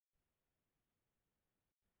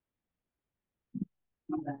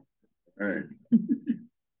All right.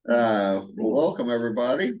 Well, welcome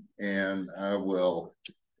everybody, and I will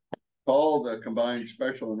call the combined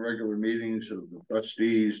special and regular meetings of the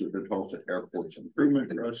trustees of the Tulsa Airports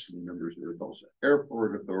Improvement Trust and members of the Tulsa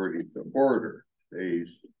Airport Authority to order. Today's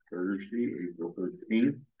Thursday, April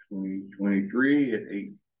 13th, 2023 at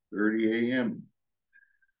 8:30 a.m.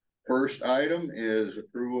 First item is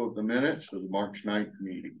approval of the minutes of the March 9th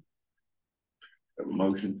meeting. Have a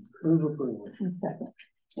motion? Approval. Second.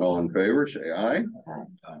 All in favor, say aye.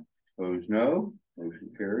 Aye. Opposed, no.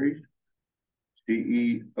 Motion carries.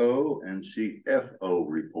 CEO and CFO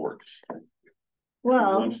reports. Who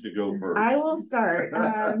Well, wants to go first? I will start.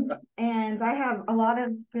 And I have a lot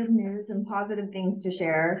of good news and positive things to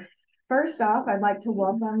share. First off, I'd like to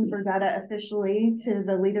welcome Verdetta officially to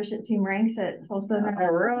the leadership team ranks at Tulsa.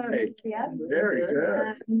 All right. Yeah. Very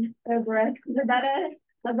good. Verdetta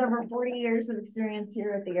has over 40 years of experience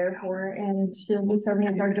here at the airport, and she'll be serving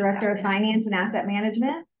as our Director of Finance and Asset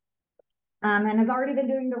Management. And has already been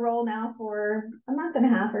doing the role now for a month and a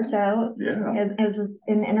half or so. Yeah. As an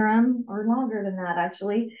interim, or longer than that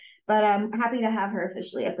actually, but I'm happy to have her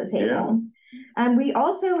officially at the table. And we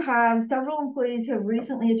also have several employees who have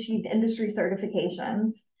recently achieved industry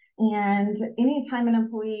certifications. And anytime an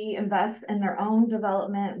employee invests in their own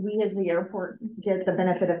development, we as the airport get the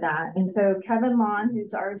benefit of that. And so Kevin Long,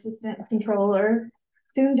 who's our assistant controller,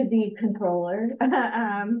 soon to be controller,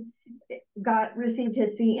 received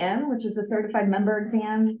his CM, which is the certified member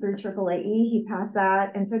exam through AAAE. He passed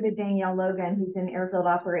that, and so did Danielle Logan, who's in airfield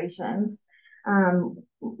operations.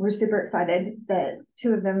 We're super excited that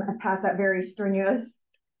two of them have passed that very strenuous,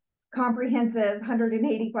 comprehensive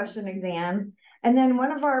 180 question exam. And then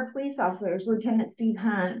one of our police officers, Lieutenant Steve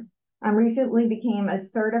Hunt, recently became a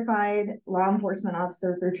certified law enforcement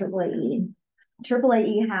officer through AAAE.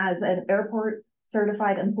 AAAE has an airport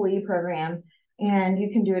certified employee program, and you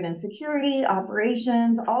can do it in security,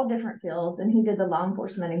 operations, all different fields. And he did the law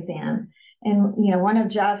enforcement exam. And, you know, one of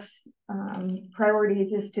Jeff's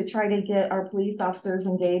priorities is to try to get our police officers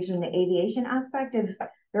engaged in the aviation aspect of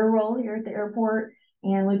their role here at the airport.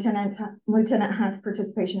 And Lieutenant Hunt's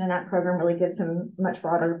participation in that program really gives him much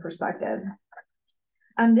broader perspective.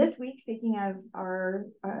 This week, speaking of our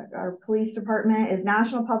police department, is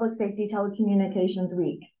National Public Safety Telecommunications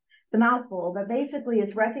Week. It's a mouthful, but basically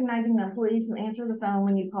it's recognizing the employees who answer the phone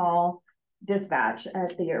when you call dispatch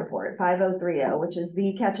at the airport, 5030, which is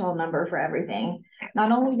the catch-all number for everything.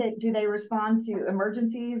 Not only do they respond to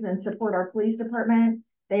emergencies and support our police department,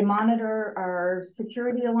 they monitor our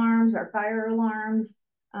security alarms, our fire alarms.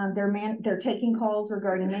 They're taking calls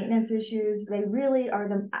regarding maintenance issues. They really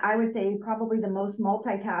are I would say, probably the most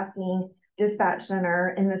multitasking dispatch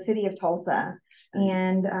center in the city of Tulsa.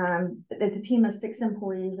 And it's a team of 6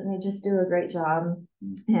 employees, and they just do a great job.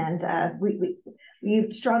 And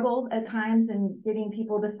we've struggled at times in getting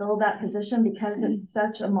people to fill that position because it's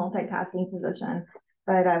such a multitasking position.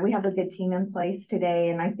 But we have a good team in place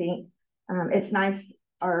today, and I think it's nice.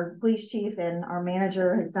 Our police chief and our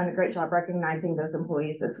manager has done a great job recognizing those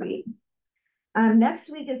employees this week.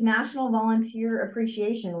 Next week is National Volunteer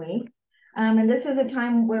Appreciation Week. And this is a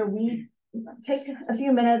time where we take a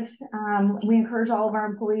few minutes. We encourage all of our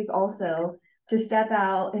employees also to step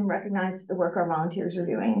out and recognize the work our volunteers are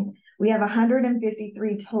doing. We have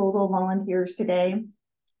 153 total volunteers today.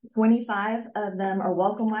 25 of them are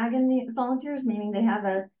welcome wagon volunteers, meaning they have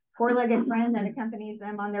a 4-legged friend that accompanies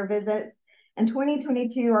them on their visits. In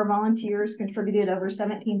 2022, our volunteers contributed over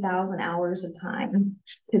 17,000 hours of time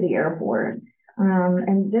to the airport.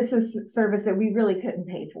 And this is service that we really couldn't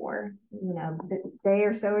pay for. You know, they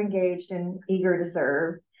are so engaged and eager to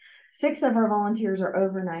serve. 6 of our volunteers are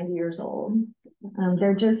over 90 years old.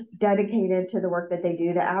 They're just dedicated to the work that they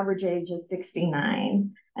do. The average age is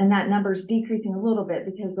 69. And that number is decreasing a little bit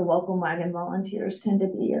because the welcome wagon volunteers tend to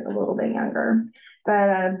be a little bit younger.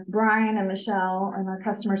 But Brian and Michelle and our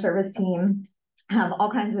customer service team have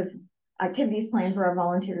all kinds of activities planned for our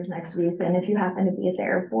volunteers next week. And if you happen to be at the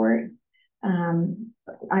airport,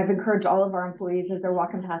 I've encouraged all of our employees as they're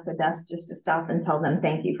walking past the desk just to stop and tell them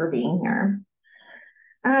thank you for being here.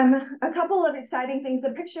 A couple of exciting things.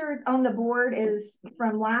 The picture on the board is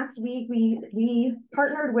from last week. We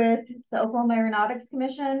partnered with the Oklahoma Aeronautics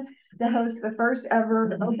Commission to host the first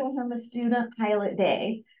ever Oklahoma Student Pilot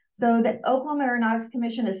Day. So the Oklahoma Aeronautics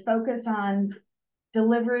Commission is focused on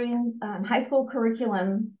delivering high school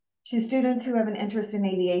curriculum to students who have an interest in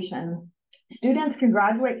aviation. Students can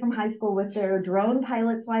graduate from high school with their drone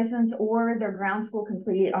pilot's license or their ground school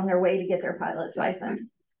complete on their way to get their pilot's license.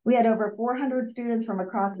 We had over 400 students from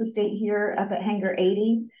across the state here up at Hangar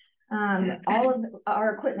 80. All of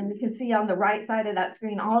our equipment, you can see on the right side of that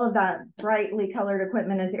screen, all of that brightly colored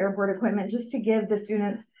equipment is airport equipment, just to give the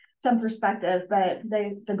students some perspective. But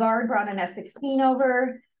the Guard brought an F-16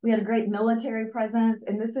 over. We had a great military presence,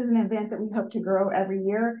 and this is an event that we hope to grow every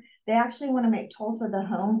year. They actually want to make Tulsa the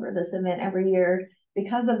home for this event every year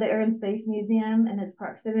because of the Air and Space Museum and its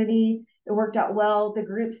proximity. It worked out well. The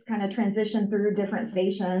groups kind of transitioned through different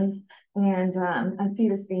stations, and I see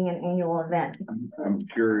this being an annual event. I'm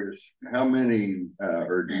curious, how many,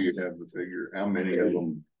 or do you have the figure, how many of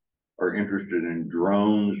them are interested in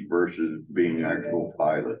drones versus being actual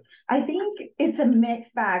pilots? I think it's a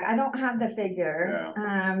mixed bag. I don't have the figure.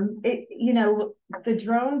 Yeah. The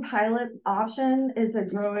drone pilot option is a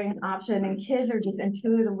growing option, and kids are just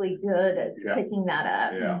intuitively good at picking that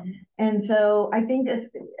up. Yeah. And so I think it's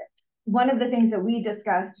one of the things that we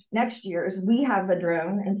discussed next year is we have a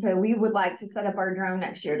drone. And so we would like to set up our drone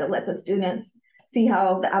next year to let the students see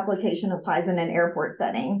how the application applies in an airport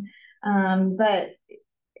setting. But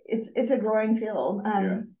it's a growing field.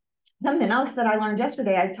 Something else that I learned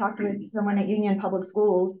yesterday, I talked with someone at Union Public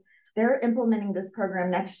Schools. They're implementing this program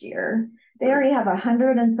next year. They already have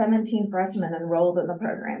 117 freshmen enrolled in the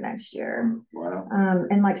program next year. Wow.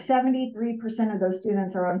 And like 73% of those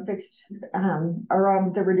students are on are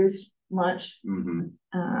on the reduced lunch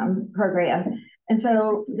program. And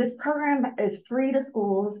so this program is free to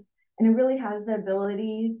schools, and it really has the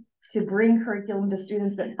ability to bring curriculum to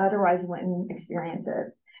students that otherwise wouldn't experience it.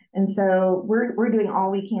 And so we're doing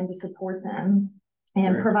all we can to support them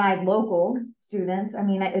and provide local students. I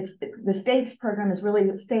mean, the state's program is really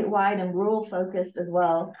statewide and rural focused as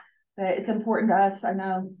well, but it's important to us. I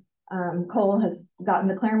know Cole has gotten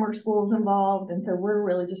the Claremore schools involved, and so we're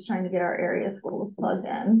really just trying to get our area schools plugged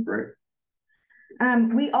in. Great.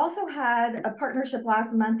 We also had a partnership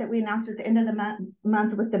last month that we announced at the end of the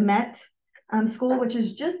month with the Met School, which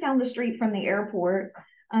is just down the street from the airport.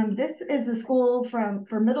 This is a school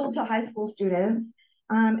for middle to high school students.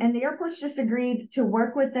 And the airport's just agreed to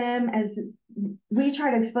work with them as we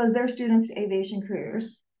try to expose their students to aviation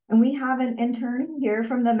careers. And we have an intern here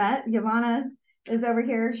from the Met. Yvonne is over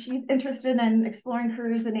here. She's interested in exploring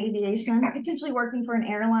careers in aviation, potentially working for an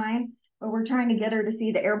airline, but we're trying to get her to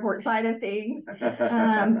see the airport side of things.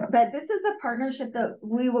 But this is a partnership that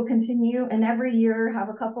we will continue, and every year have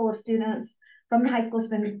a couple of students from the high school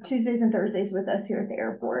spend Tuesdays and Thursdays with us here at the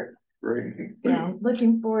airport. Great. So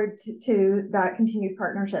looking forward to that continued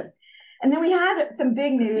partnership. And then we had some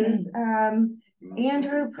big news.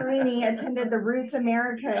 Andrew Perini attended the Roots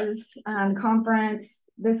Americas conference.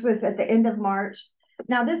 This was at the end of March.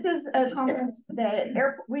 Now, this is a conference that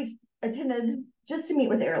we've attended just to meet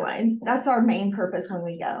with airlines. That's our main purpose when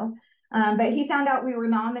we go. But he found out we were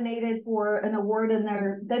nominated for an award in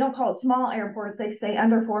they don't call it small airports, they say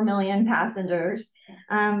under 4 million passengers.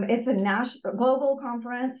 It's a national, global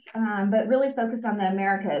conference, but really focused on the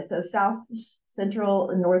Americas, so South, Central,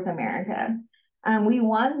 and North America. We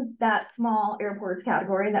won that small airports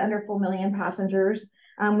category, the under 4 million passengers.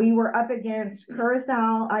 We were up against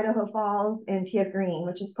Curacao, Idaho Falls, and TF Green,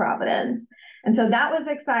 which is Providence. And so that was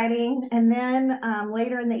exciting. And then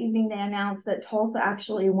later in the evening, they announced that Tulsa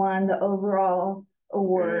actually won the overall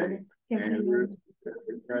award. Thank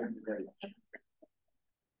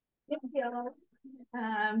you.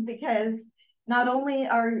 Because not only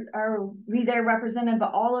are we there represented,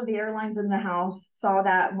 but all of the airlines in the house saw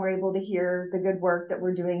that and were able to hear the good work that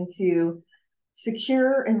we're doing to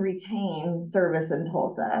secure and retain service in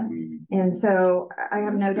Tulsa. And so I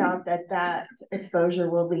have no doubt that exposure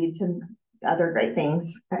will lead to other great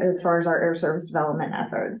things as far as our air service development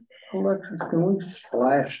efforts. Alexis, can we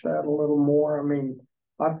splash that a little more? I mean,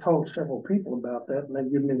 I've told several people about that, and they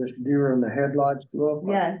give me this deer in the headlights look.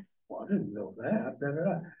 Yes. Well, I didn't know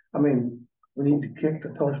that. I mean, we need to kick the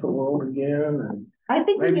Tulsa world again, and I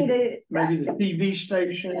think maybe, we need to maybe the TV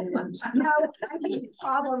station. No, I think the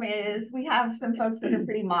problem is we have some folks that are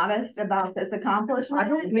pretty modest about this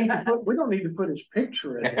accomplishment. We don't need to put his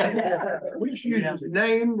picture in it. We should use his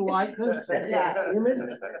name, likeness, image.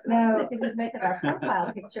 No, we could make it our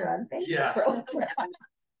profile picture on Facebook. Yeah.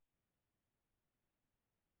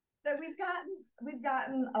 So we've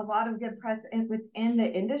gotten a lot of good press within the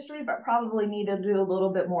industry, but probably need to do a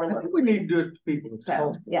little bit more. I think we need to do it to people.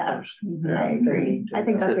 So, yeah. Yeah. I agree. I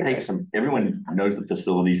think that's Take some. Everyone knows the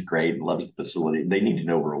facility's great and loves the facility. They need to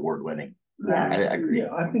know we're award winning. Yeah. I agree.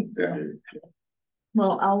 Yeah, I think. Yeah.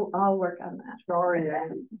 Well, I'll work on that. Sorry,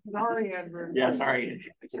 Andrew. Yeah, sorry.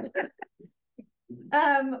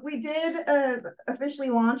 We did officially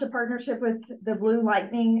launch a partnership with the Blue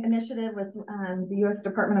Lightning Initiative with the U.S.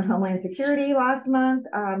 Department of Homeland Security last month.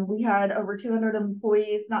 We had over 200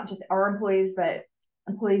 employees, not just our employees, but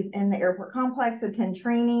employees in the airport complex attend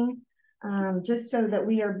training, just so that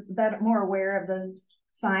we are more aware of the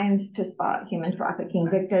signs to spot human trafficking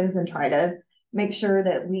victims and try to make sure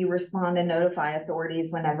that we respond and notify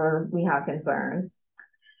authorities whenever we have concerns.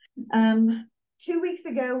 2 weeks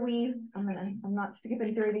ago, I'm not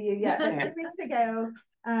skipping through to you yet, but 2 weeks ago,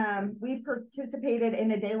 we participated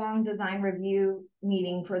in a day-long design review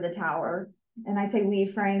meeting for the tower. And I say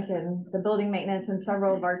we, Frank and the building maintenance and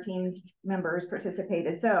several of our team's members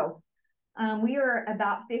participated. So we are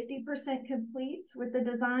about 50% complete with the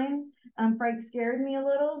design. Frank scared me a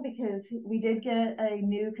little because we did get a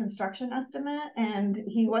new construction estimate and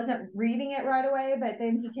he wasn't reading it right away, but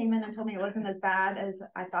then he came in and told me it wasn't as bad as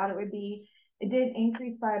I thought it would be. It did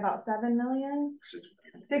increase by about 7 million,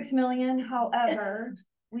 6 million. However,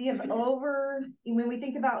 we have when we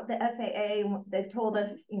think about the FAA, they've told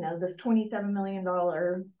us, this $27 million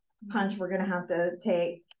punch we're going to have to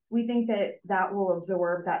take. We think that will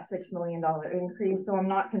absorb that $6 million increase. So I'm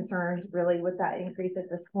not concerned really with that increase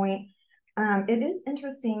at this point. It is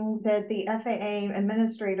interesting that the FAA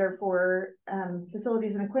administrator for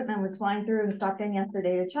facilities and equipment was flying through and stopped in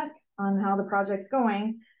yesterday to check on how the project's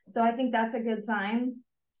going. So I think that's a good sign.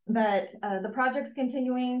 But the project's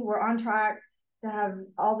continuing. We're on track to have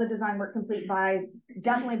all the design work complete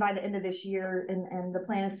definitely by the end of this year. And the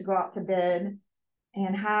plan is to go out to bid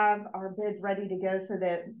and have our bids ready to go so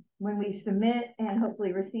that when we submit and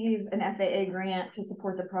hopefully receive an FAA grant to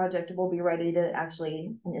support the project, we'll be ready to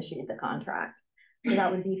actually initiate the contract. So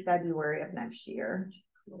that would be February of next year,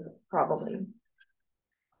 probably.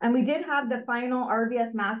 And we did have the final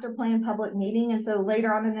RVS master plan public meeting. And so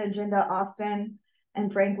later on in the agenda, Austin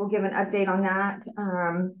and Frank will give an update on that.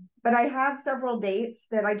 But I have several dates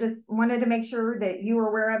that I just wanted to make sure that you were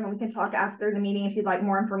aware of, and we can talk after the meeting if you'd like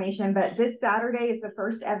more information. But this Saturday is the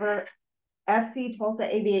first ever FC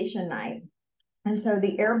Tulsa Aviation Night. And so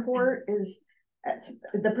the airport is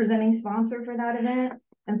the presenting sponsor for that event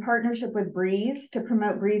in partnership with Breeze to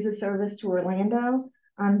promote Breeze's service to Orlando.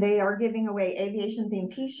 They are giving away aviation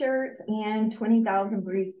themed t-shirts and 20,000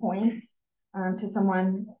 Breeze points to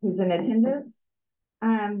someone who's in attendance.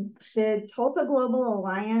 The Tulsa Global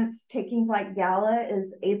Alliance Taking Flight Gala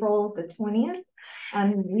is April the 20th.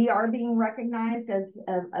 We are being recognized as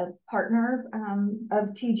a partner of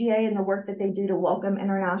TGA in the work that they do to welcome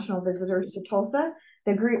international visitors to Tulsa.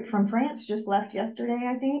 The group from France just left yesterday,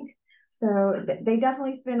 I think. So they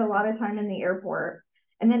definitely spend a lot of time in the airport.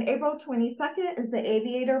 And then April 22nd is the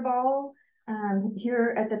Aviator Ball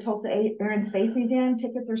here at the Tulsa Air and Space Museum.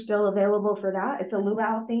 Tickets are still available for that. It's a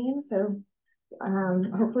luau theme, so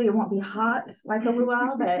hopefully it won't be hot like a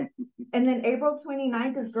luau. And then April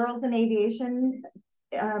 29th is Girls in Aviation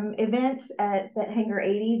event at Hangar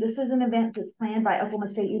 80. This is an event that's planned by Oklahoma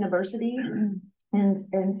State University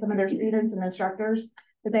and some of their students and instructors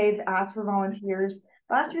that they've asked for volunteers.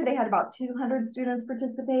 Last year they had about 200 students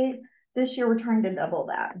participate. This year we're trying to double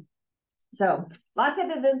that. So lots of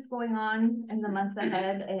events going on in the months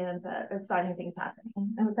ahead and exciting things happening.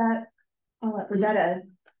 And with that, I'll let Rebecca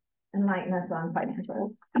enlighten us on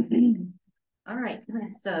financials. All right,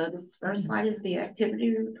 so this first slide is the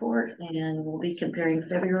activity report, and we'll be comparing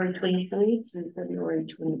February 23 through February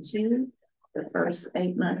 22, the first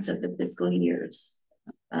 8 months of the fiscal years.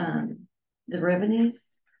 The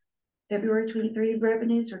revenues, February 23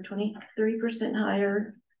 revenues are 23%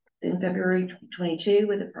 higher than February 22,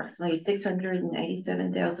 with approximately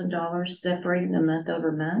 $687,000 separating the month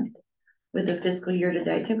over month. With the fiscal year to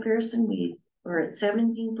date comparison, we were at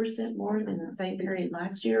 17% more than the same period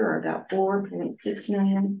last year, or about $4.6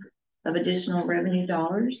 million of additional revenue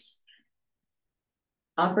dollars.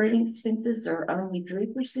 Operating expenses are only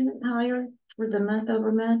 3% higher for the month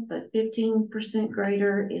over month, but 15%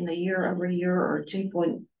 greater in the year over year, or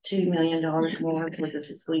 $2.2 million more for the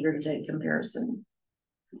fiscal year to date comparison.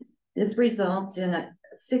 This results in a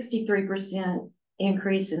 63%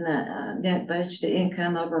 increase in the net budgeted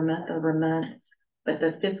income over month, but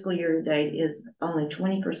the fiscal year to date is only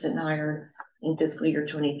 20% higher in fiscal year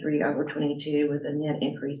 23 over 22, with a net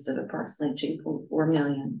increase of approximately $2.4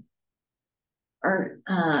 million. Our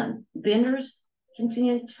vendors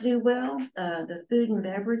continue to do well. The food and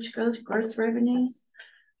beverage gross revenues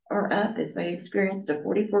are up as they experienced a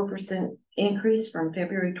 44% increase from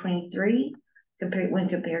February 23 when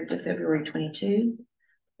compared to February 22.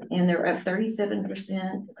 And they're up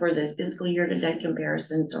 37% for the fiscal year to date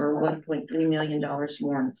comparisons, or $1.3 million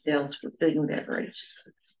more in sales for food and beverage.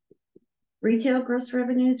 Retail gross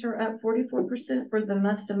revenues are up 44% for the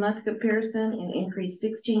month to month comparison and increased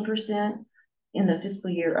 16% in the fiscal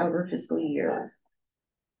year over fiscal year.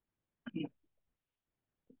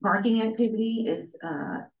 Parking activity is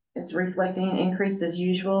is reflecting an increase as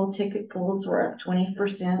usual. Ticket pulls were up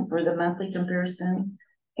 20% for the monthly comparison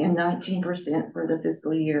and 19% for the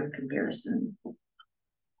fiscal year comparison.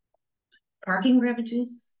 Parking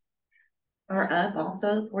revenues are up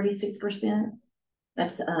also 46%.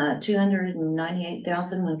 That's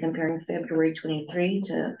 298,000 when comparing February 23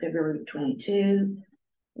 to February 22.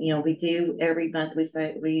 You know, we do every month,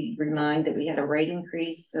 we remind that we had a rate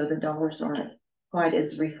increase, so the dollars aren't quite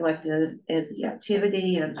as reflective as the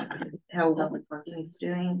activity of how well the parking is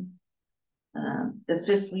doing. The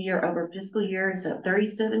fiscal year over fiscal year is up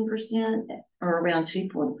 37% or around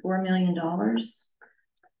 $2.4 million.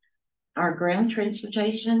 Our ground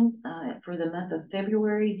transportation for the month of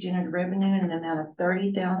February generated revenue in the amount of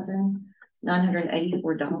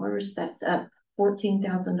 $30,984. That's up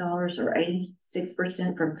 $14,000 or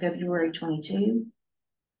 86% from February 22.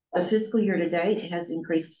 The fiscal year to date has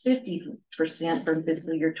increased 50% from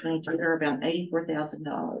fiscal year 22, or about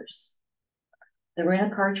 $84,000. The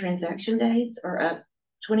rental car transaction days are up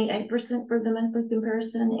 28% for the monthly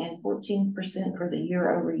comparison and 14% for the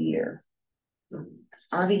year over year.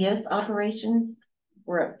 RVS operations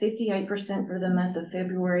were up 58% for the month of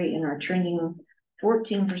February and are trending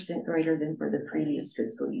 14% greater than for the previous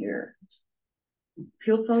fiscal year.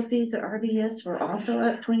 Fuel flow fees at RVS were also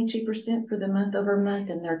up 22% for the month over month,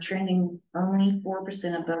 and they're trending only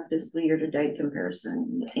 4% above fiscal year to date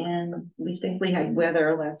comparison. And we think we had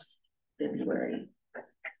weather last February.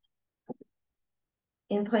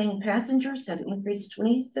 In-plane passengers have increased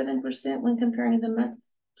 27% when comparing the month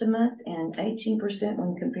to month and 18%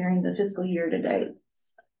 when comparing the fiscal year to date.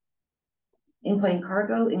 In-plane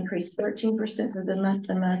cargo increased 13% for the month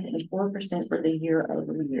to month and 4% for the year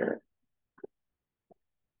over year.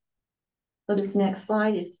 So this next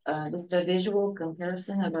slide is just a visual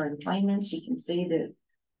comparison of our employments. You can see that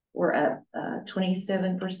we're up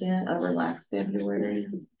 27% over last February.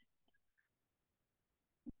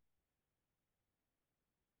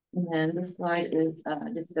 And then this slide is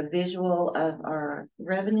just a visual of our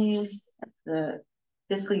revenues. The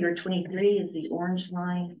fiscal year 23 is the orange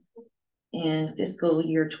line, and fiscal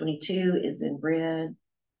year 22 is in red.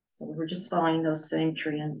 So we're just following those same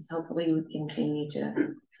trends. Hopefully we continue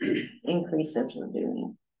to increase as we're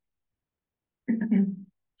doing.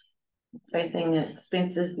 Same thing,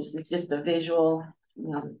 expenses. This is just a visual, you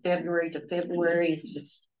know, February to February. It's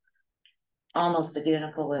just almost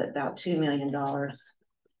identical at about $2 million.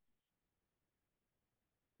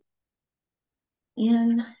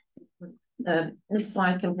 And this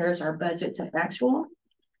slide compares our budget to actual.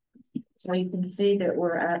 So you can see that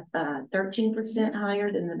we're at 13%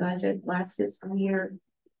 higher than the budget last fiscal year.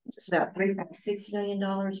 It's about $3.6 million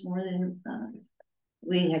more than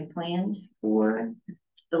we had planned for.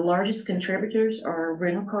 The largest contributors are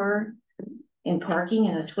rental car and parking,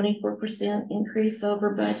 and a 24% increase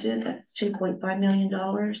over budget. That's $2.5 million.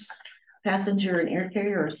 Passenger and air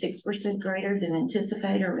carrier are 6% greater than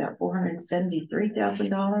anticipated, or about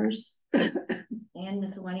 $473,000. And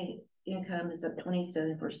miscellaneous income is up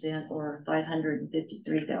 27% or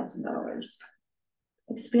 $553,000.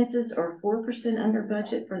 Expenses are 4% under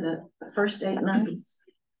budget for the first 8 months,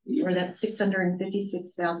 or that's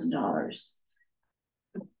 $656,000.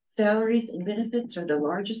 Salaries and benefits are the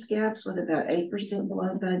largest gaps, with about 8%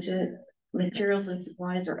 below budget. Materials and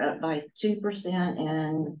supplies are up by 2%,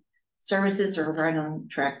 and services are right on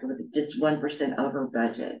track with just 1% over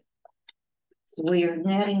budget. So we are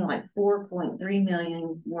netting like $4.3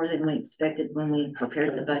 million more than we expected when we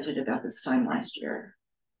prepared the budget about this time last year.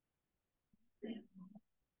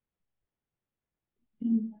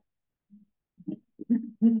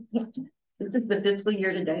 This is the fiscal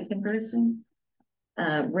year to date comparison.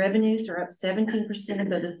 Revenues are up 17%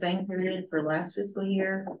 above the same period for last fiscal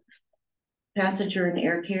year. Passenger and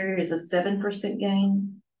air carrier is a 7%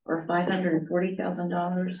 gain, or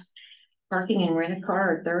 $540,000. Parking and rent a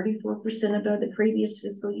car are 34% above the previous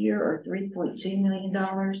fiscal year, or $3.2 million.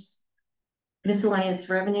 Miscellaneous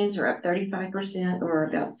revenues are up 35%, or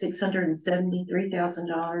about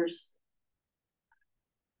 $673,000.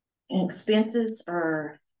 And expenses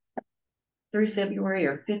are through February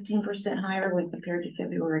are 15% higher when compared to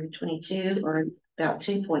February 22, or about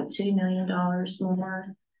 $2.2 million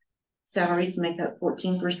more. Salaries make up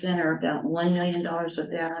 14%, or about $1 million of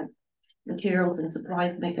that. Materials and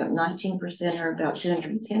supplies make up 19%, or about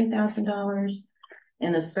 $210,000.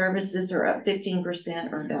 And the services are up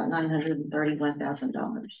 15%, or about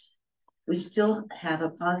 $931,000. We still have a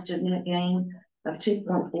positive net gain of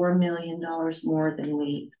 $2.4 million more than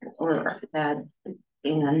we had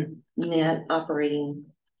in net operating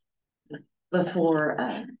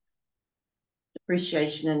before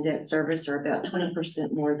depreciation and debt service are about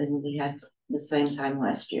 20% more than we had the same time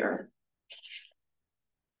last year.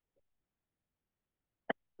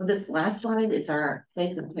 So this last slide is our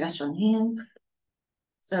days of cash on hand.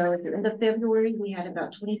 So at the end of February, we had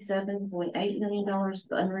about $27.8 million of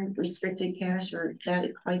unrestricted cash, or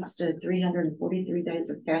that equates to 343 days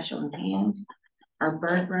of cash on hand. Our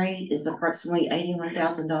burn rate is approximately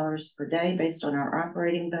 $81,000 per day based on our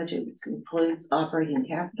operating budget, which includes operating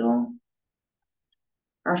capital.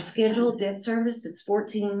 Our scheduled debt service is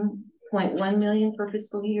 $14.1 million for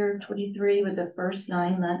fiscal year 23, with the first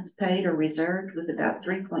 9 months paid or reserved, with about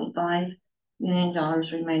 $3.5 million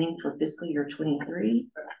remaining for fiscal year 23.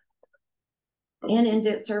 And in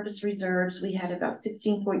debt service reserves, we had about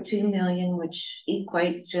 $16.2 million, which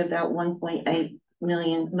equates to about 1.8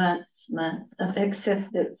 million months of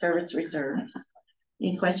excess debt service reserves.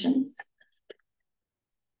 Any questions?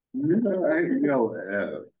 I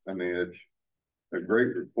mean, it's a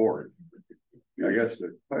great report. I guess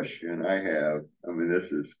the question I have, I mean,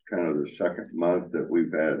 this is kind of the second month that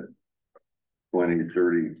we've had 20,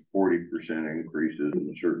 30, 40% increases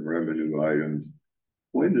in certain revenue items.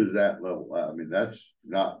 When does that level out? I mean, that's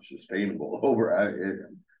not sustainable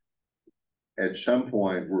at some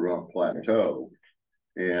point we're going to plateau.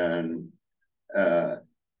 And have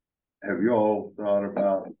you all thought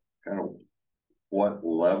about kind of what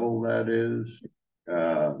level that is?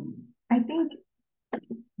 I think,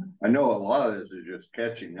 I know a lot of this is just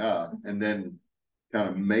catching up and then kind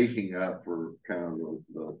of making up for kind of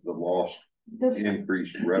the lost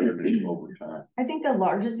increased revenue over time. I think the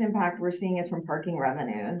largest impact we're seeing is from parking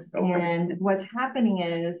revenues. Okay. And what's happening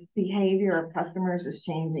is behavior of customers is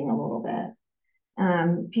changing a little bit.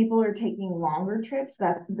 People are taking longer trips.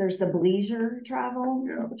 That there's the leisure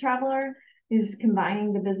traveler who's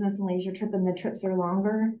combining the business and leisure trip, and the trips are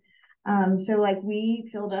longer. So like we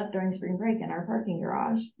filled up during spring break in our parking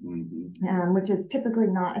garage, which is typically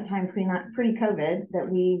not a time pre-COVID that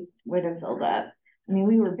we would have filled up. I mean,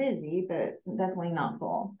 we were busy, but definitely not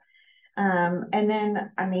full. And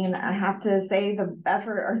then, I mean, I have to say the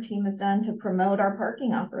effort our team has done to promote our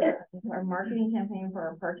parking operations. Our marketing campaign for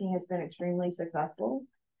our parking has been extremely successful.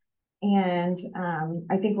 And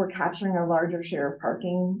I think we're capturing a larger share of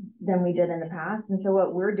parking than we did in the past. And so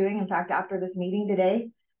what we're doing, in fact, after this meeting today,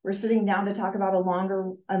 we're sitting down to talk about a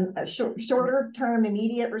longer, shorter term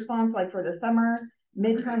immediate response, like for the summer,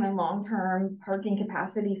 midterm and long-term parking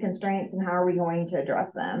capacity constraints, and how are we going to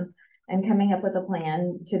address them, and coming up with a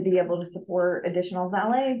plan to be able to support additional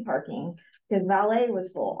valet parking, because valet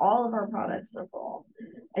was full. All of our products were full.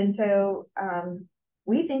 And so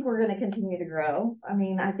we think we're going to continue to grow. I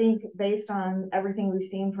mean, I think based on everything we've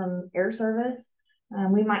seen from air service,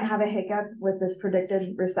 we might have a hiccup with this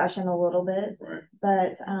predicted recession a little bit, right.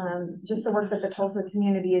 But just the work that the Tulsa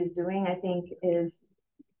community is doing, I think, is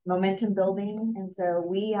momentum building. And so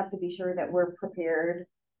we have to be sure that we're prepared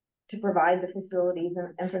to provide the facilities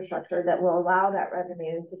and infrastructure that will allow that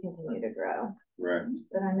revenue to continue to grow. Right.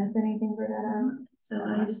 Did I miss anything, Bernetta? So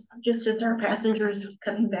I'm just as our passengers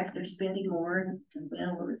coming back, they're spending more, and you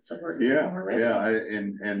know, so we're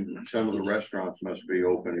and some of the restaurants must be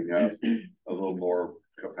opening up a little more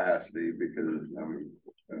capacity, because I mean,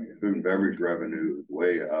 food and beverage revenue is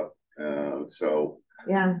way up. So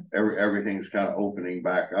yeah, everything's kind of opening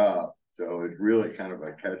back up. So it's really kind of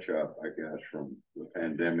a catch up, I guess, from the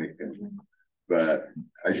pandemic. But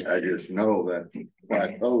I just know that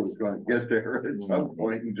plateau is going to get there at some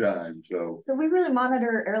point in time. So we really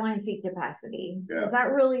monitor airline seat capacity, because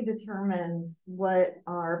that really determines what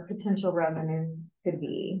our potential revenue could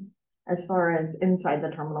be as far as inside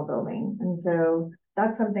the terminal building. And so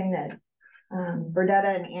that's something that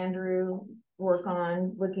Bernetta and Andrew work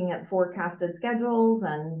on, looking at forecasted schedules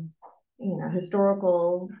and, you know,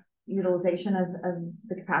 historical utilization of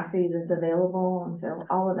the capacity that's available. And so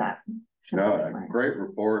all of that. No, great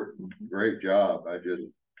report, great job. I just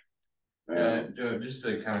just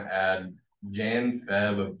to kind of add,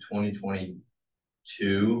 Jan-Feb of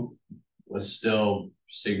 2022 was still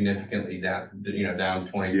significantly down, you know, down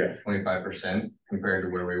 25% compared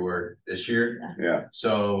to where we were this year. Yeah.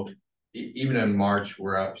 So even in March,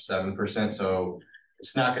 we're up 7%. So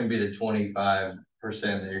it's not going to be the 25%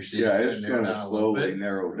 that you're seeing. Yeah, it's going to slowly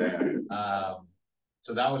narrow down.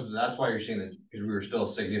 So that's why you're seeing that, because we were still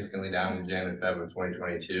significantly down in Jan and Feb of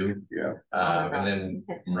 2022. Yeah. And then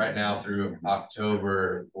right now through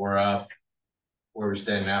October, we're up where we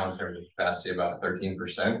stand now in terms of capacity about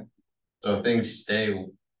 13%. So if things stay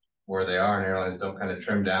where they are and airlines don't kind of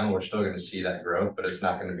trim down, we're still going to see that growth, but it's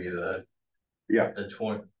not going to be the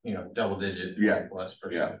 20, you know, double digit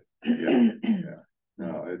 20+%. Yeah.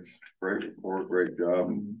 No, it's great report, great job.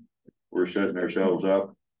 we're setting ourselves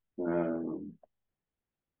up,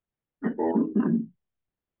 for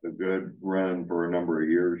a good run for a number of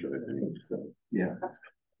years, I think, so. Yeah.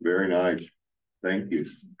 Very nice, thank you.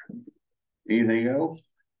 Anything else? Is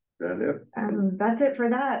that it? That's it for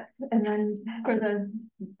that. And then for the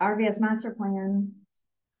RVS master plan,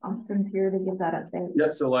 Austin's here to give that update. Yeah,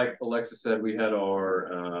 so like Alexa said, we had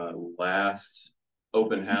our last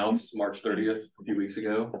open house, March 30th, a few weeks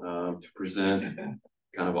ago, to present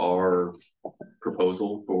kind of our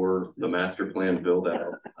proposal for the master plan build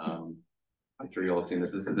out. I'm sure you all have seen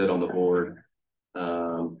this. This is it on the board.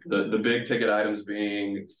 The big ticket items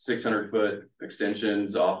being 600-foot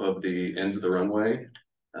extensions off of the ends of the runway,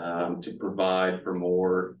 to provide for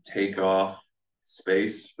more takeoff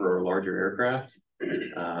space for larger aircraft.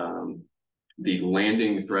 The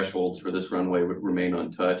landing thresholds for this runway would remain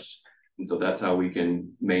untouched. And so that's how we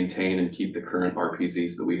can maintain and keep the current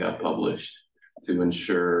RPZs that we have published to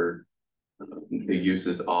ensure the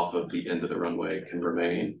uses off of the end of the runway can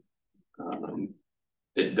remain.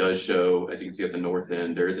 It does show, as you can see at the north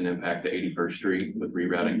end, there is an impact to 81st Street with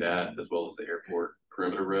rerouting that, as well as the airport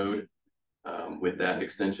perimeter road with that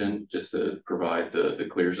extension, just to provide the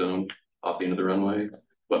clear zone off the end of the runway.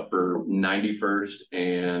 But for 91st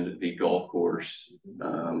and the golf course,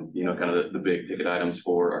 you know, kind of the big ticket items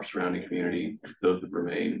for our surrounding community, those would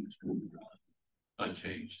remain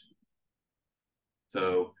unchanged.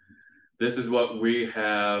 So this is what we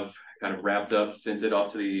have kind of wrapped up, sent it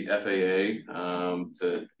off to the FAA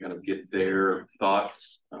to kind of get their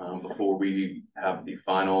thoughts before we have the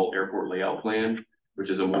final airport layout plan, which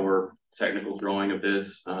is a more technical drawing of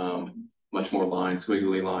this, much more lines,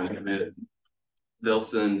 squiggly lines in it. They'll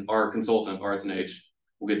send our consultant, RSNH,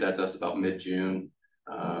 we'll get that to us about mid-June.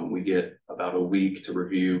 We get about a week to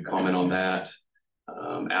review, comment on that.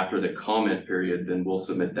 After the comment period, then we'll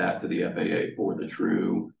submit that to the FAA for the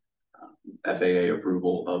true FAA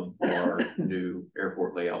approval of our new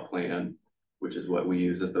airport layout plan, which is what we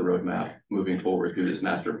use as the roadmap moving forward through this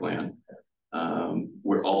master plan.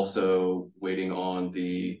 We're also waiting on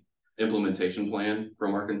the implementation plan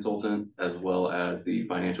from our consultant, as well as the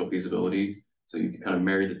financial feasibility. So you can kind of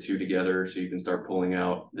marry the two together, so you can start pulling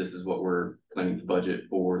out, this is what we're planning to budget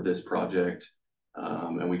for this project.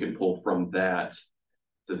 And we can pull from that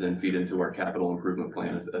to then feed into our capital improvement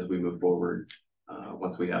plan as we move forward,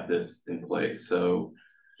 once we have this in place. So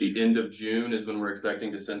the end of June is when we're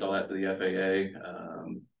expecting to send all that to the FAA.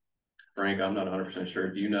 Frank, I'm not 100%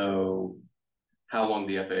 sure. Do you know how long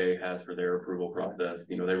the FAA has for their approval process?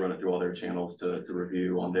 You know, they run it through all their channels to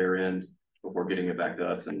review on their end before getting it back to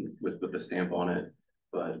us and with the stamp on it.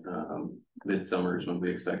 But midsummer is when we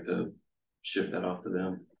expect to ship that off to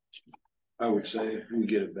them. I would say if we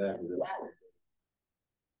get it back,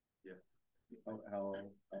 Yeah. how long?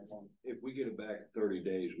 If we get it back 30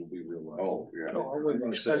 days, we'll be real lucky. Oh, yeah. No, I wasn't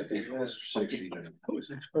I'm gonna say expecting that. 60 days. I was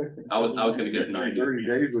expecting. I was going to guess 90. 30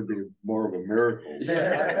 days would be more of a miracle.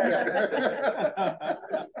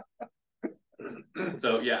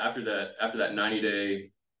 So yeah, after that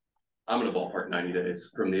 90-day, I'm gonna ballpark 90 days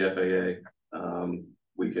from the FAA.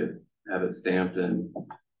 We could have it stamped and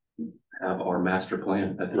have our master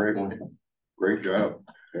plan at that point. Great job.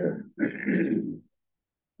 Yeah.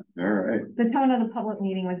 All right. The tone of the public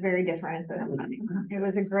meeting was very different this time. It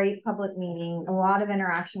was a great public meeting, a lot of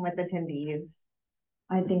interaction with attendees.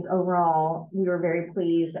 I think overall, we were very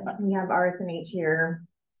pleased. We have RSNH here,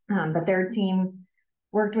 but their team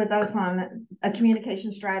worked with us on a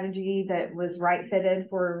communication strategy that was right fitted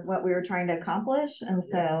for what we were trying to accomplish. And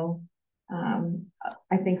so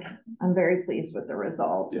I think I'm very pleased with the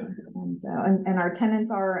result. Yeah. And so, and our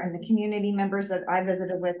tenants are, and the community members that I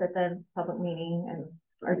visited with at the public meeting and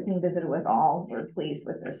our team visited with all were pleased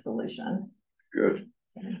with this solution. Good.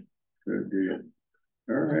 Good deal.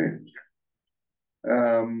 All right.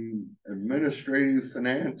 Administrative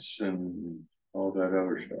finance and all that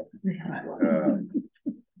other stuff.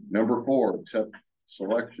 Number 4, accept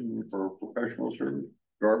selection for professional service.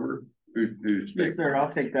 Garber, who's Yes, sir,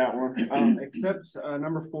 I'll take that one.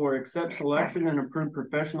 Number 4, accept selection and approve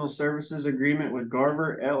professional services agreement with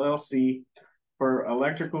Garver LLC for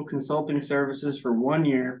electrical consulting services for 1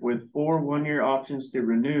 year with 4 one-year options to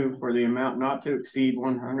renew for the amount not to exceed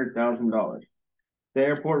 $100,000. The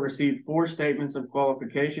airport received 4 statements of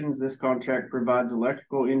qualifications. This contract provides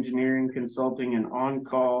electrical engineering, consulting, and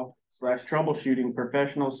on-call/troubleshooting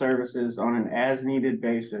professional services on an as-needed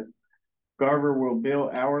basis. Garver will bill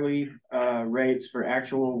hourly rates for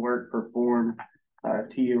actual work performed.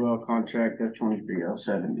 TUL contract of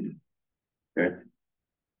 23070. Okay.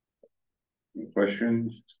 Any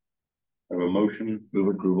questions? Have a motion?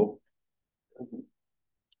 Move approval.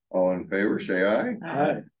 All in favor, say aye.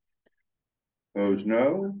 Aye. Opposed,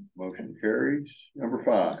 no. Motion carries. Number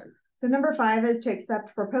 5. So number 5 is to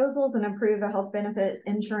accept proposals and approve a health benefit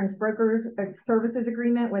insurance broker services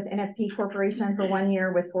agreement with NFP Corporation for 1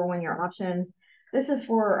 year with 4 1-year options. This is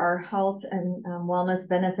for our health and wellness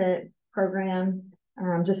benefit program,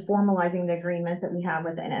 just formalizing the agreement that we have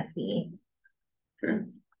with NFP. Okay.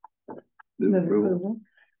 Move approval.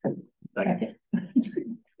 Second.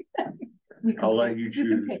 I'll let you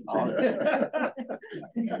choose.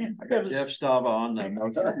 Jeff Stava on the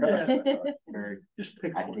motion. Very, just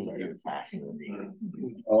pick. I think you're faster than me.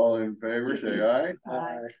 All in favor, say aye.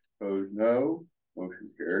 Aye. Opposed, no. Motion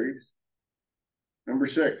carries. Number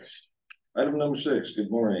 6. Item number 6, good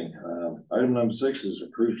morning. Item number 6 is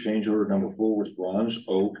approved change order number 4 with Bronze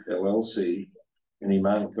Oak LLC in the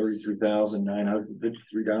amount of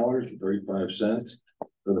 $33,953.35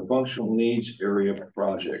 for the functional needs area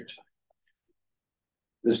project.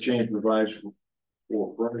 This change provides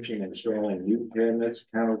for furnishing and installing new cabinets,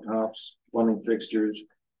 countertops, plumbing fixtures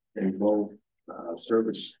in both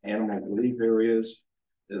service animal relief areas,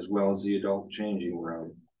 as well as the adult changing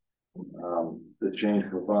room. The change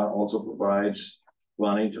also provides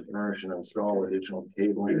money to furnish and install additional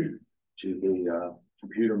cabling to the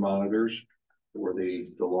computer monitors for the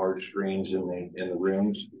large screens in the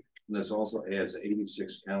rooms. And this also adds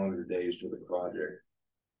 86 calendar days to the project.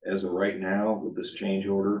 As of right now, with this change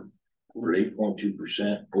order, we're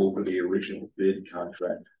 8.2% over the original bid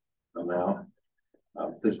contract amount.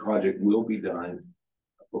 This project will be done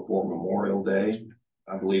before Memorial Day.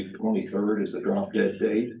 I believe 23rd is the drop dead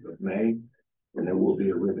date of May, and there will be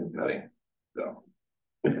a ribbon cutting. So,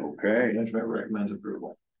 Okay. management recommends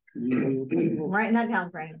approval. Writing that down,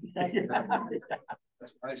 Frank. That's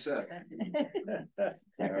what I said. All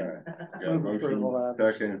right. Got a motion,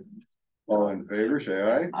 second. All in favor, say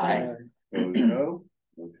aye. Aye. Opposed, no.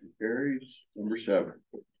 Motion carries. Number 7.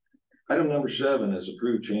 Item number 7 is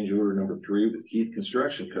approved change order number 3 with Keith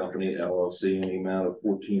Construction Company LLC in the amount of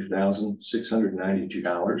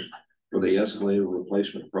 $14,692 for the escalator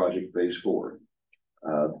replacement project phase 4.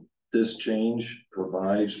 This change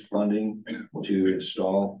provides funding to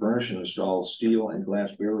furnish and install steel and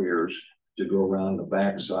glass barriers to go around the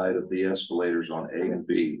back side of the escalators on A and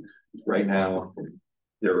B. Right now,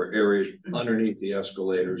 there are areas underneath the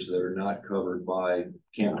escalators that are not covered by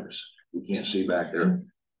cameras. We can't see back there.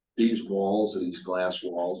 These walls, these glass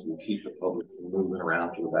walls, will keep the public from moving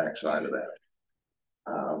around to the back side of that.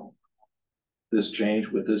 With this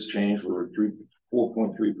change, we're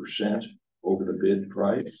 4.3% over the bid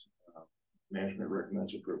price. Management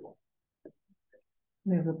recommends approval.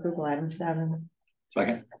 Move approval, item 7.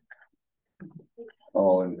 Second.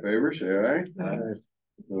 All in favor, say aye.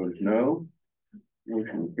 Opposed, no.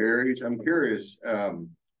 Motion carries. I'm curious, could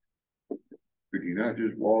you not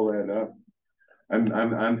just wall that up?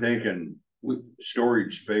 I'm thinking with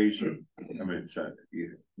storage space. I mean, it's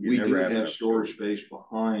We do have storage space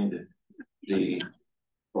behind and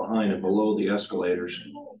below the escalators.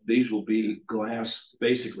 These will be glass,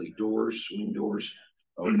 basically doors, swing doors.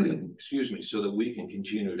 Excuse me, so that we can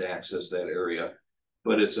continue to access that area.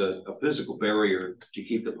 But it's a physical barrier to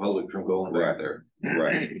keep the public from going back there.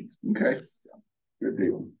 Right. Okay. Good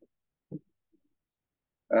deal.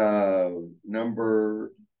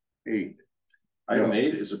 Number 8. Item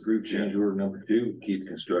 8 is approved change order number 2, Keith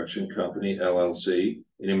Construction Company LLC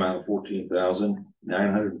in the amount of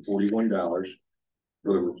 $14,941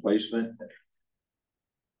 for the replacement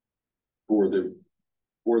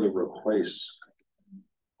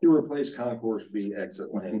to replace Concourse B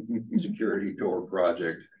exit lane security door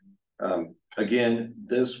project. Again,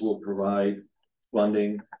 this will provide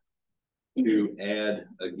funding to add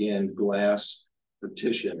glass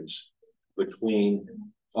partitions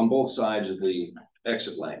on both sides of the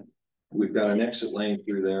exit lane. We've got an exit lane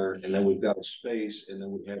through there, and then we've got a space, and then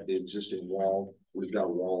we have the existing wall. We've got to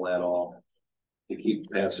wall that off to keep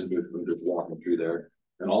passengers from just walking through there.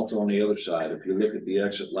 And also on the other side, if you look at the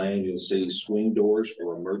exit lane, you'll see swing doors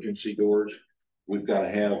or emergency doors. We've got to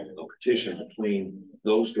have a partition between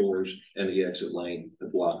those doors and the exit lane to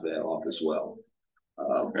block that off as well.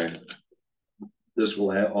 Okay. This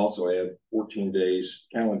will also add 14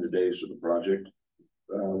 calendar days to the project.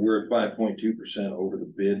 We're at 5.2% over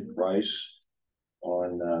the bid price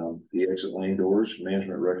on the exit lane doors.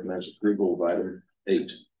 Management recommends approval of item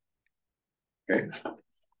 8. Okay.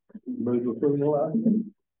 Move approval.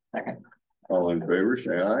 Second. All in favor,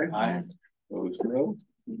 say aye. Aye. Opposed, no.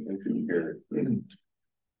 Motion carried.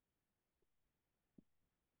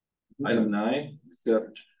 Item 9,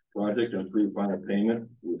 accept project and approve final payment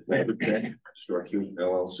with Fabrictech Structures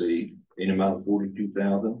LLC in amount of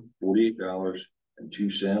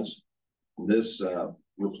 $42,048.02. This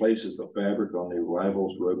replaces the fabric on the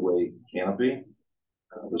arrivals roadway canopy.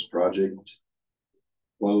 This project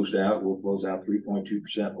will close out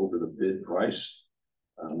 3.2% over the bid price.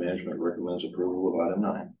 Management recommends approval of item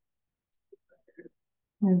 9.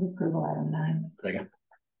 Move approval item 9. Second.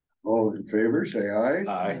 All in favor, say aye.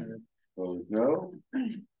 Aye. Opposed, no.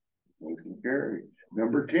 Motion carries.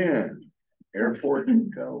 Number 10, airport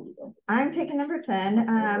hotel. I'm taking number 10.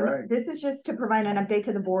 Alright. This is just to provide an update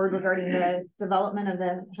to the board regarding the development of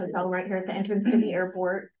the hotel right here at the entrance to the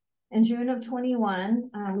airport. In June of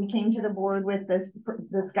 21, we came to the board with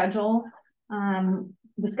the schedule.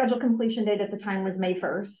 The schedule completion date at the time was May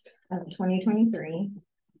 1st of 2023.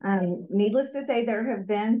 Needless to say, there have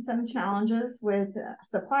been some challenges with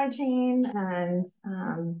supply chain and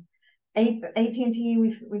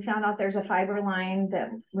AT&T. We found out there's a fiber line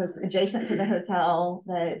that was adjacent to the hotel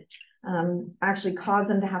that actually caused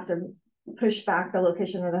them to have to push back the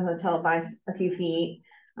location of the hotel by a few feet.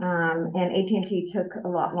 And AT&T took a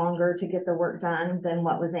lot longer to get the work done than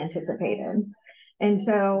what was anticipated. And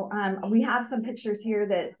so we have some pictures here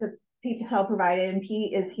that Pete Patel provided, and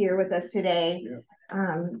Pete is here with us today. Yeah.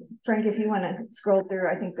 Frank, if you want to scroll through,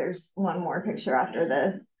 I think there's one more picture after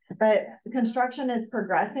this. But the construction is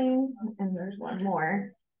progressing, and there's one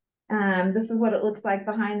more. This is what it looks like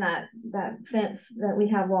behind that fence that we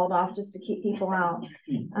have walled off just to keep people out.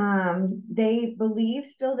 They believe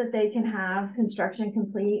still that they can have construction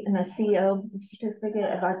complete and a CO,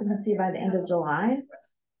 certificate of occupancy, by the end of July.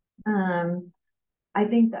 I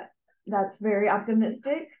think that's very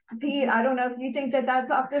optimistic. Pete, I don't know if you think that that's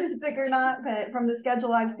optimistic or not, but from the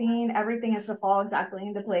schedule I've seen, everything has to fall exactly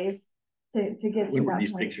into place to get to When were that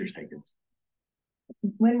these point. pictures taken?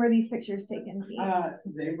 When were these pictures taken, Pete?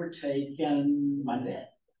 They were taken Monday.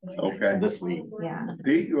 Okay. This week. Yeah.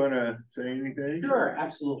 Pete, you wanna say anything? Sure,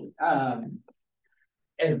 absolutely.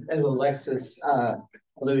 As Alexis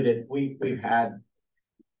alluded, we've had,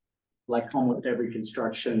 like almost every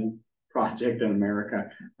construction project in America,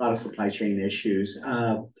 a lot of supply chain issues.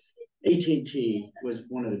 AT&T was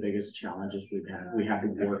one of the biggest challenges we've had. We had to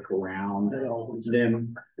work around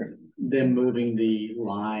them moving the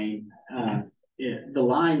line. The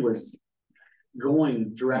line was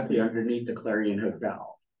going directly underneath the Clarion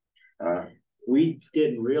Hotel. We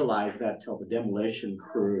didn't realize that till the demolition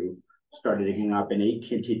crew started digging up, and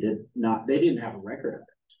AT&T they didn't have a record of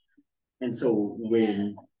it. And so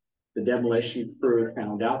when the demolition crew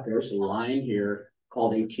found out there's a line here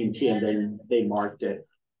called AT&T, and then they marked it.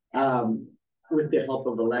 With the help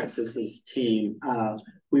of Alexis's team,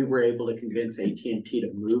 we were able to convince AT&T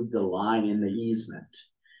to move the line in the easement.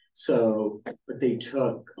 So, but they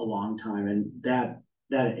took a long time, and that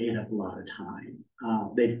ate up a lot of time.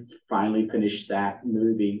 They finally finished that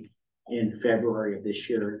moving in February of this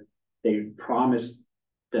year. They promised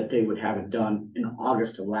that they would have it done in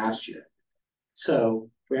August of last year. So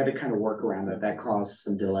we had to kind of work around that. That caused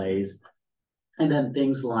some delays. And then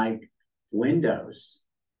things like windows.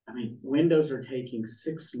 I mean, windows are taking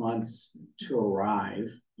 6 months to arrive.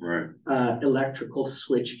 Right. Electrical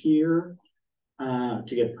switch gear to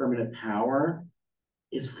get permanent power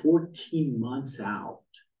is 14 months out.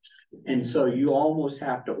 And so you almost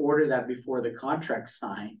have to order that before the contract's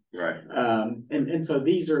signed. Right. And so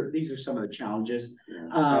these are some of the challenges. Yeah.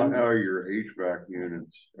 How are your HVAC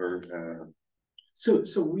units or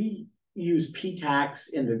So we use PTAX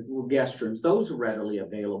in the guest rooms. Those are readily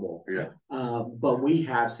available. Yeah. But we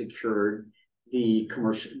have secured the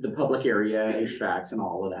public area HVACs and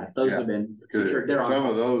all of that. Those have been secured. Some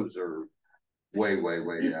of those are way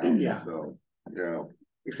out. Yeah. So, yeah.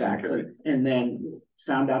 Exactly. Okay. And then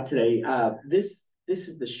found out today, this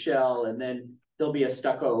is the shell, and then there'll be a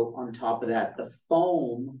stucco on top of that. The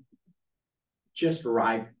foam just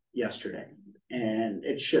arrived yesterday, and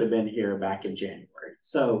it should have been here back in January.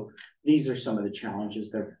 So these are some of the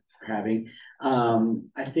challenges they're having.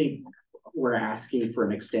 I think we're asking for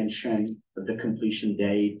an extension of the completion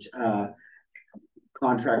date.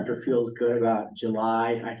 Contractor feels good about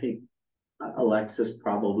July. I think Alexis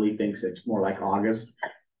probably thinks it's more like August.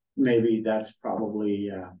 Maybe that's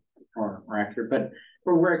probably more accurate, but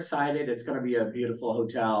we're excited. It's going to be a beautiful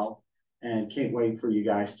hotel, and can't wait for you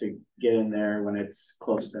guys to get in there when it's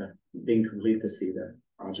close to being complete to see the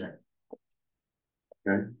project.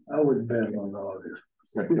 Okay. I would bet on August.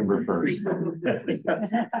 September 1st.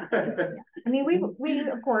 I mean, we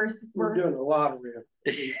of course We're doing a lot of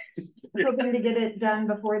it. hoping to get it done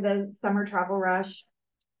before the summer travel rush.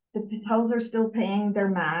 The hotels are still paying their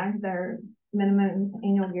MAG, their minimum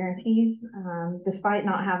annual guarantees, despite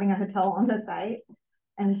not having a hotel on the site.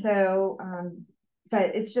 And so,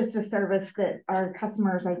 but it's just a service that our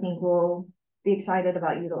customers, I think, will be excited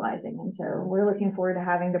about utilizing. And so we're looking forward to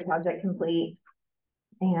having the project complete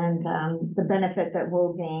and the benefit that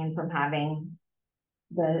we'll gain from having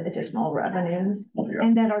the additional revenues Yeah.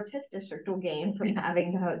 and that our TIF district will gain from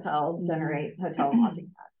having the hotel generate hotel and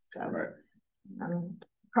lodging tax. So Right.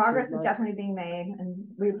 progress is definitely being made and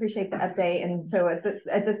we appreciate the update. And so at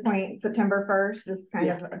this point, September 1st is kind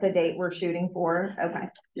of the date we're shooting for. Okay.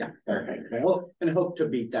 Yeah, perfect. Well, and hope to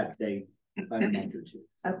beat that date by a month or two.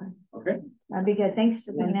 Okay. Okay. That'd be good. Thanks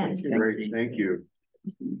for coming in. Great, thank you.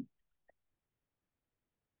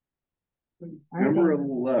 All right. Number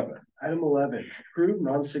 11. Item 11, approve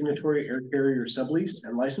non-signatory air carrier sublease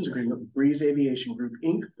and license agreement with Breeze Aviation Group,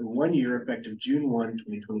 Inc. for 1 year effective June 1,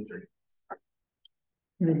 2023.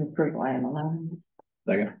 Move approval item 11.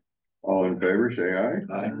 Second. All in favor, say aye.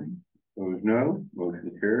 Aye. Opposed, no.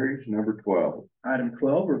 Motion carries. Number 12. Item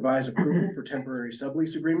 12, revise approval for temporary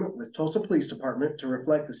sublease agreement with Tulsa Police Department to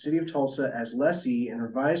reflect the city of Tulsa as lessee and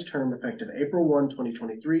revised term effective April 1,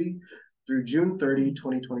 2023 through June 30,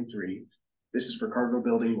 2023. This is for Cargo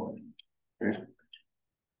Building 1.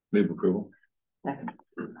 Move approval. Second.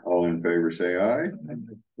 All in favor, say aye.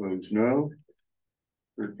 Opposed, no.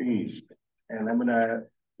 13. And I'm gonna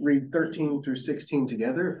read 13 through 16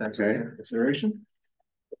 together, if that's okay for consideration.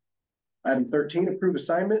 Item 13, approve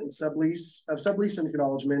assignment and sublease and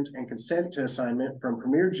acknowledgement and consent to assignment from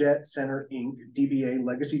Premier Jet Center, Inc., DBA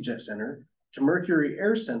Legacy Jet Center, to Mercury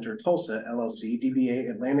Air Center Tulsa, LLC, DBA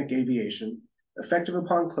Atlantic Aviation, effective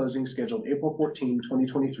upon closing scheduled April 14,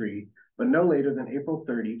 2023, but no later than April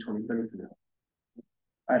 30, 2023.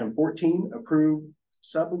 Item 14, approve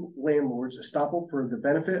sub-landlords estoppel for the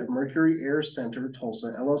benefit of Mercury Air Center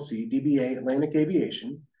Tulsa, LLC, DBA Atlantic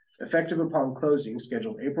Aviation, effective upon closing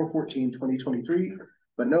scheduled April 14, 2023,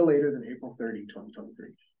 but no later than April 30,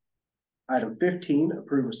 2023. Item 15,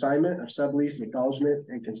 approve assignment of sublease and acknowledgement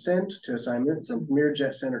and consent to assignment from Premier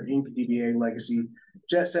Jet Center, Inc., DBA Legacy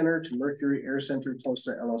Jet Center to Mercury Air Center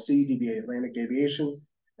Tulsa, LLC, DBA Atlantic Aviation,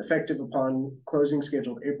 effective upon closing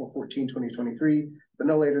scheduled April 14, 2023, but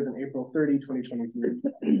no later than April 30, 2023.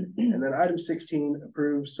 And then item 16,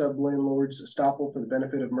 approve sub-landlords estoppel for the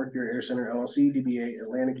benefit of Mercury Air Center LLC, DBA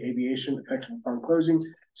Atlantic Aviation, effective upon closing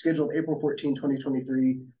scheduled April 14,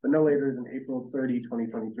 2023, but no later than April 30,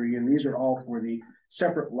 2023. And these are all for the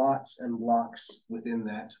separate lots and blocks within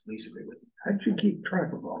that lease agreement. How'd you keep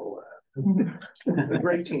track of all that? A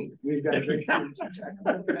great team. We've got a great team.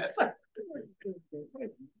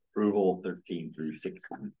 Approval 13 through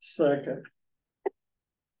 16. Second.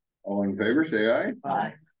 All in favor, say aye.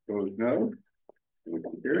 Aye. Opposed, no.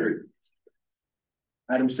 Motion carried.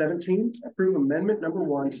 Item 17, approve amendment number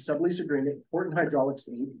 1 to sublease agreement with Horton Hydraulics,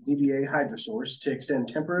 Inc., DBA HydroSource, to extend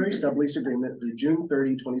temporary sublease agreement through June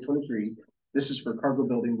 30, 2023. This is for Cargo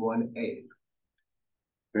Building 1A.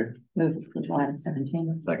 Move approval item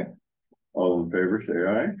 17. Second. All in favor, say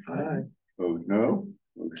aye. Aye. Opposed, no.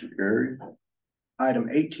 Motion carried. Item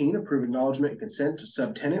 18, approve acknowledgement and consent to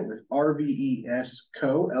subtenant with RVES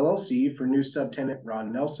Co. LLC for new subtenant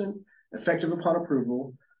Ron Nelson, effective upon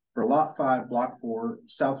approval for Lot 5, Block 4,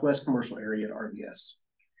 Southwest Commercial Area at RVS.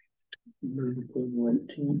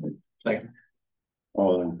 Second.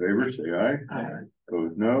 All in favor, say aye. Aye.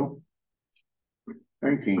 Opposed, no.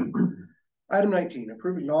 19. Item 19,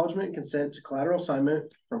 approve acknowledgement and consent to collateral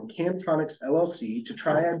assignment from Camtronics LLC to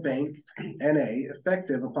Triad Bank NA,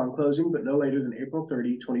 effective upon closing but no later than April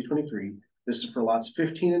 30, 2023. This is for lots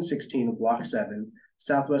 15 and 16 of Block 7,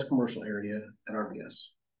 Southwest Commercial Area at RVS.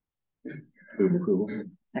 Move approval.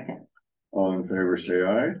 Second. All in favor, say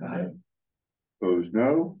aye. Aye. Opposed,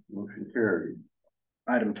 no. Motion carried.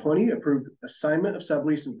 Item 20, approved assignment of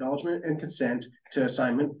sublease acknowledgement and consent to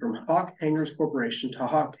assignment from Hawk Hangars Corporation to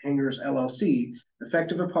Hawk Hangars LLC,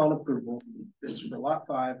 effective upon approval. This is for Lot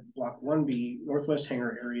 5, Block 1B, Northwest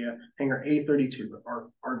Hangar Area, Hangar A32,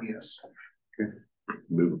 RVS.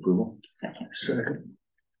 Move approval. Second.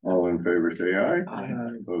 All in favor, say aye.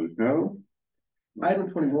 Aye. Opposed, no. Item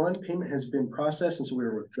 21, payment has been processed, and so we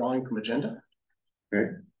are withdrawing from agenda.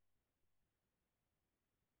 Okay.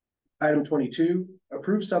 Item 22,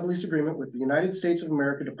 approve sublease agreement with the United States of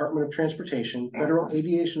America Department of Transportation, Federal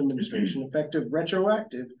Aviation Administration, effective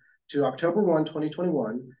retroactive to October 1,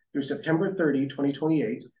 2021 through September 30,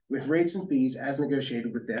 2028, with rates and fees as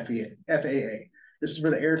negotiated with the FAA. This is for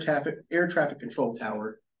the air traffic control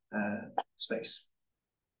tower space.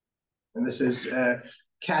 And this is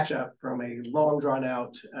catch up from a long drawn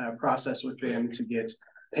out process with them to get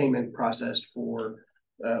payment processed for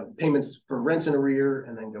payments for rents in arrear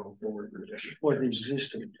and then going forward for addition. For the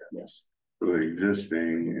existing. Yes. For the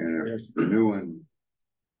existing, and if the new one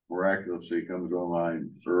miraculously comes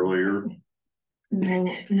online earlier, And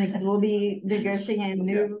we'll be negotiating a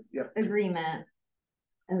new Yeah, agreement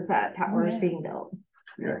as that tower is being built.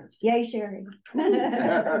 Yeah. Yay, Sherry.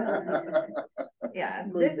 Yeah,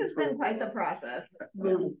 this has been quite the process.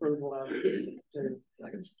 Move approval of it.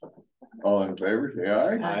 All in favor, say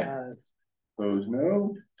aye. Opposed,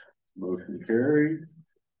 no. Motion carried.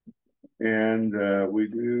 And we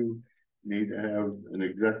do need to have an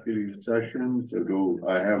executive session, so do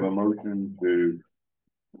I have a motion to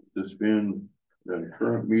suspend the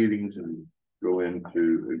current meetings and go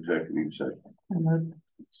into executive session?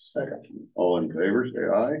 Second. All in favor, say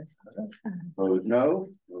aye. Opposed, no.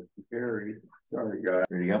 Motion carried. Sorry, guys.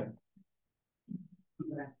 Ready to go?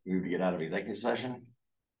 You need to get out of executive session?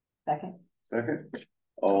 Second. Second.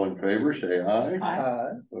 All in favor, say aye.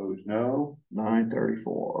 Opposed, no.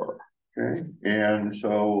 9:34. Okay, and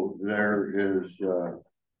so there is,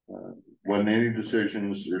 when any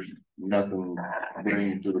decisions, there's nothing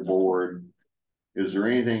bringing to the board. Is there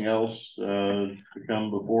anything else, to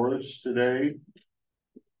come before us today?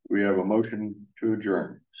 We have a motion to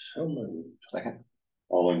adjourn. So moved. Second.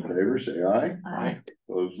 All in favor, say aye. Aye.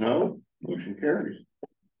 Opposed, no. Motion carries.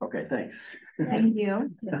 Okay, thanks. Thank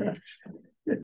you.